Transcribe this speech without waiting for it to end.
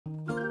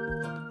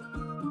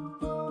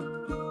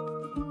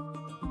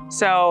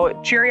So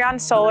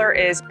Chirreon Solar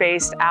is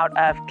based out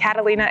of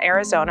Catalina,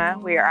 Arizona.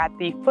 We are at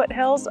the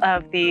foothills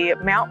of the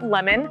Mount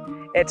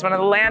Lemmon. It's one of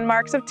the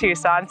landmarks of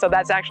Tucson, so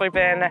that's actually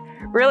been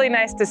really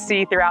nice to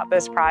see throughout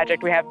this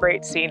project. We have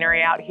great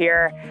scenery out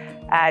here.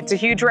 It's a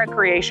huge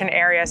recreation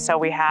area, so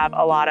we have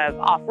a lot of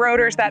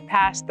off-roaders that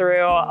pass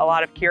through, a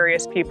lot of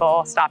curious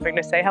people stopping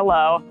to say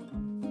hello.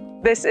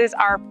 This is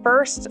our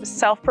first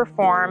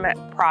self-perform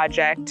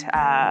project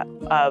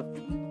of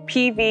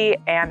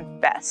PV and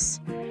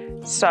BESS.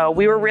 So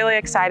we were really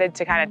excited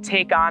to kind of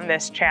take on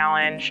this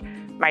challenge.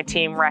 My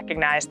team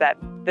recognized that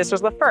this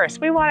was the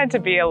first. We wanted to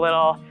be a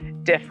little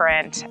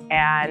different,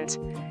 and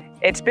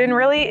it's been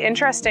really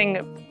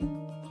interesting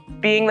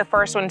being the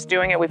first ones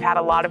doing it. We've had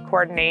a lot of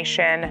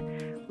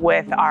coordination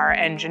with our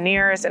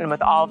engineers and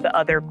with all of the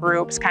other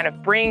groups, kind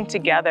of bringing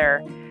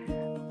together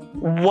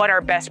what our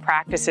best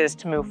practices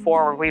to move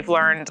forward. We've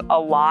learned a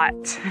lot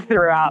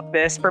throughout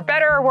this, for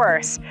better or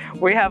worse.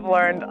 We have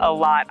learned a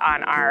lot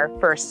on our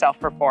first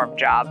self-perform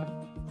job.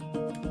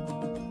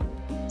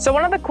 So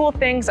one of the cool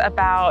things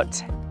about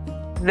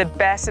the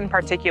BESS in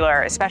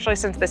particular, especially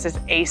since this is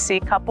AC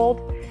coupled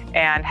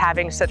and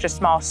having such a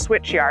small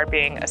switch yard,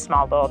 being a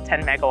small little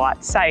 10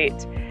 megawatt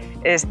site,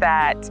 is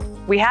that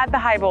we had the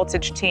high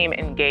voltage team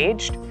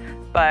engaged,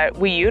 but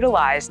we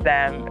utilized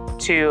them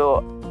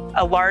to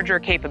a larger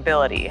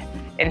capability.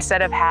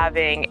 Instead of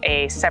having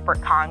a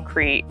separate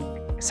concrete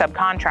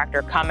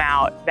subcontractor come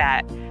out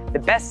that the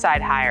BESS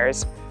side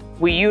hires,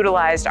 we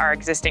utilized our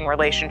existing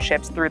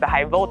relationships through the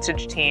high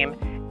voltage team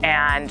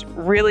and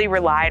really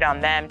relied on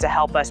them to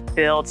help us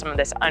build some of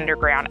this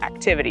underground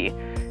activity.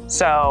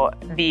 So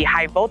the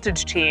high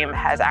voltage team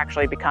has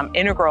actually become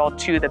integral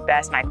to the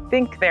BESS, and I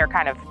think they're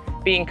kind of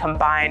being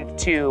combined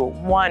to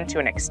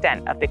an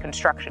extent of the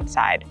construction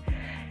side.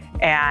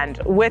 And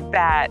with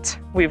that,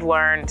 we've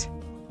learned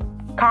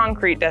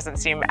concrete doesn't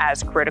seem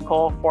as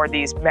critical for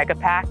these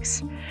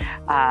Megapacks.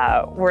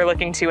 We're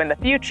looking to, in the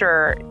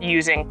future,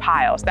 using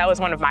piles. That was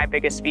one of my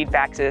biggest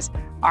feedbacks, is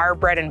our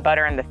bread and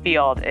butter in the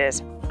field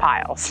is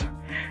piles.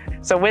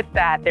 So with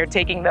that, they're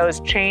taking those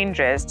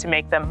changes to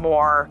make them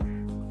more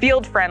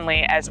field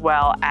friendly as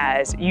well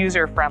as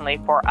user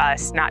friendly for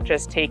us, not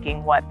just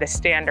taking what the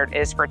standard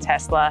is for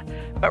Tesla,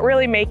 but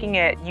really making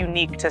it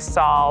unique to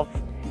SOLV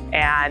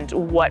and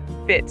what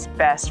fits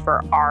best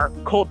for our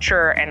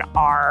culture and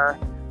our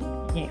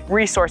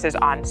resources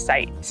on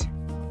site.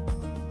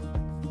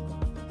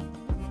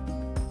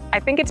 I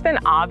think it's been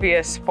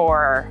obvious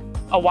for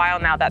a while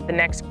now that the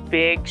next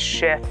big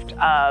shift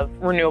of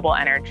renewable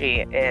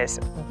energy is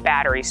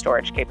battery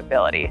storage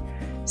capability.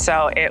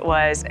 So it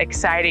was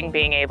exciting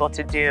being able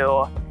to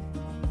do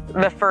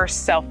the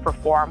first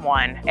self-perform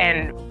one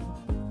and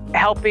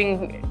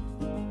helping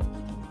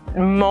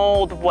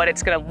mold what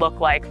it's going to look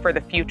like for the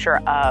future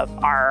of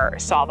our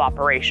SOLV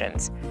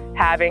operations.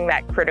 Having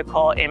that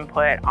critical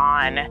input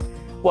on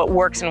what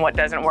works and what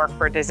doesn't work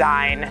for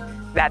design,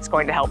 that's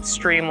going to help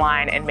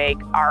streamline and make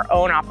our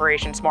own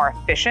operations more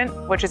efficient,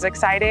 which is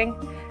exciting,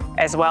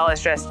 as well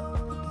as just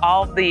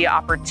all the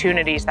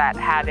opportunities that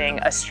having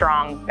a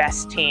strong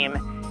BESS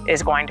team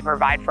is going to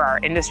provide for our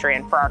industry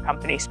and for our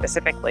company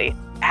specifically.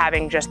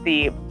 Having just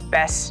the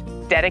BESS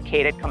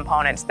dedicated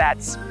components,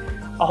 that's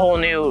a whole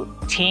new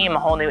team, a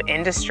whole new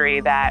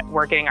industry that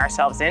we're getting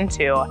ourselves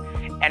into.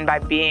 And by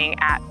being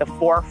at the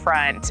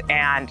forefront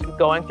and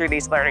going through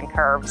these learning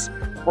curves,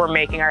 we're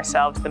making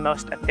ourselves the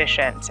most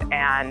efficient,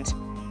 and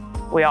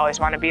we always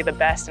want to be the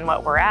best in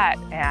what we're at,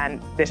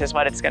 and this is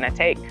what it's going to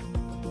take.